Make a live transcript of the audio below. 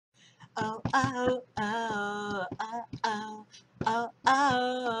oh, oh, oh, oh, oh, oh, oh,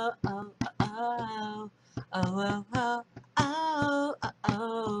 oh, oh, oh, oh,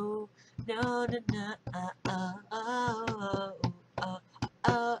 oh, no, no, no, oh, oh, oh,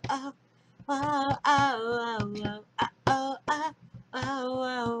 oh, oh, oh, oh, oh, oh, oh, oh, oh,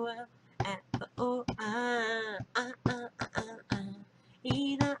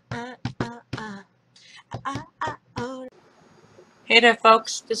 Hey there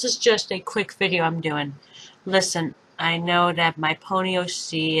folks, this is just a quick video I'm doing. Listen, I know that my Pony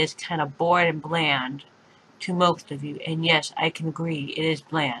OC is kind of bored and bland to most of you, and yes, I can agree, it is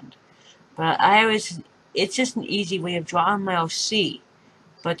bland. But it's just an easy way of drawing my OC.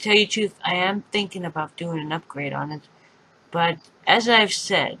 But to tell you the truth, I am thinking about doing an upgrade on it. But as I've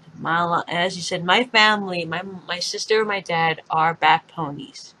said, as you said, my family, my sister and my dad are bat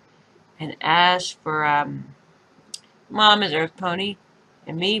ponies. And as for Mom is Earth Pony,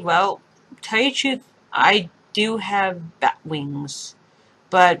 and me, well, to tell you the truth, I do have bat wings,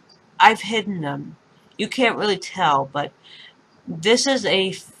 but I've hidden them. You can't really tell, but this is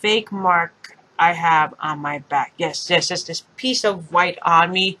a fake mark I have on my back. Yes, this piece of white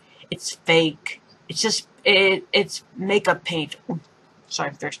on me. It's fake. It's just it's makeup paint. Sorry,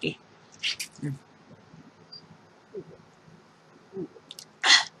 I'm thirsty.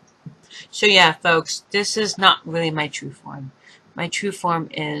 So yeah, folks, this is not really my true form. My true form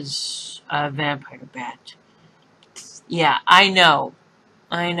is a vampire bat. Yeah, I know.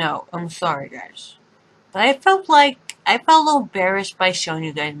 I'm sorry, guys. But I felt a little embarrassed by showing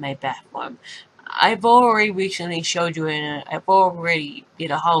you guys my bat form. I've already recently showed you I've already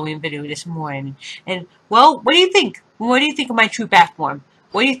did a Halloween video this morning. And, well, what do you think? What do you think of my true bat form?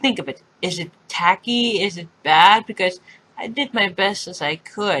 What do you think of it? Is it tacky? Is it bad? Because I did my best as I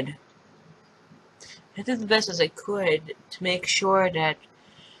could. I did the best as I could to make sure that,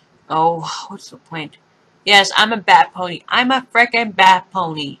 oh, what's the point? Yes, I'm a bat pony. I'm a frickin' bat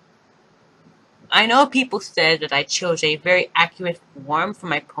pony. I know people said that I chose a very accurate form for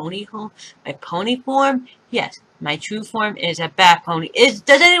my pony form. Yes, my true form is a bat pony. Does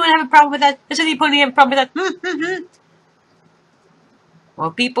anyone have a problem with that? Does any pony have a problem with that?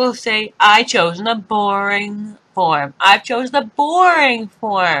 Well, people say I chose the boring form. I've chosen the boring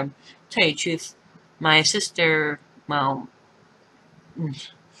form. Tell you the truth, my sister, well,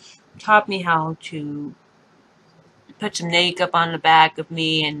 taught me how to put some makeup on the back of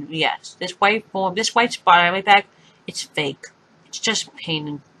me, and yes, this white spot on my back, it's fake. It's just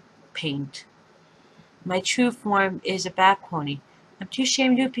paint. My true form is a bat pony. I'm too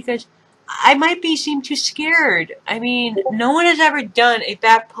ashamed to do it because I might seem too scared. I mean, no one has ever done a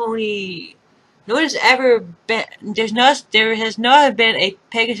bat pony. No one has ever been. There has not been a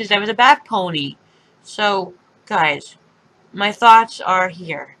Pegasus that was a bat pony. So, guys, my thoughts are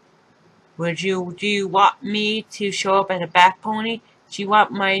here. Do you want me to show up as a bat pony? Do you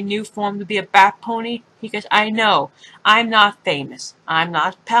want my new form to be a bat pony? Because I know I'm not famous. I'm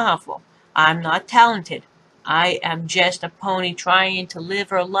not powerful. I'm not talented. I am just a pony trying to live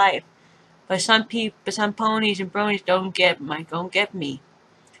her life. But some ponies and bronies don't get me.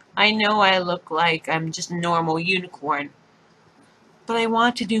 I know I look like I'm just a normal unicorn, but I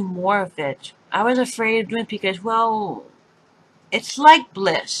want to do more of it. I was afraid of doing it because, well, it's like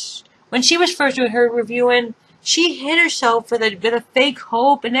Bliss. When she was first doing her reviewing, she hit herself with a fake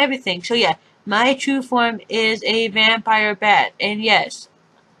hope and everything. So yeah, my true form is a vampire bat. And yes,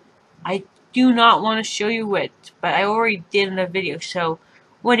 I do not want to show you it, but I already did in the video. So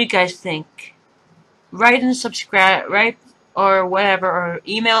what do you guys think? Write and subscribe, right? Or whatever, or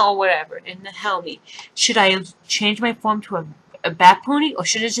email or whatever, and tell me. Should I change my form to a bat pony, or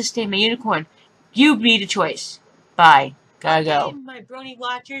should I just stay my unicorn? You be the choice. Bye. Gotta go. Hey, my brony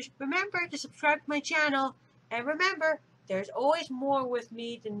watchers, remember to subscribe to my channel, and remember, there's always more with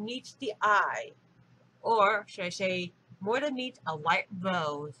me than meets the eye. Or, should I say, more than meets a white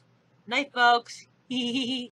rose. Night, folks. Hee hee hee.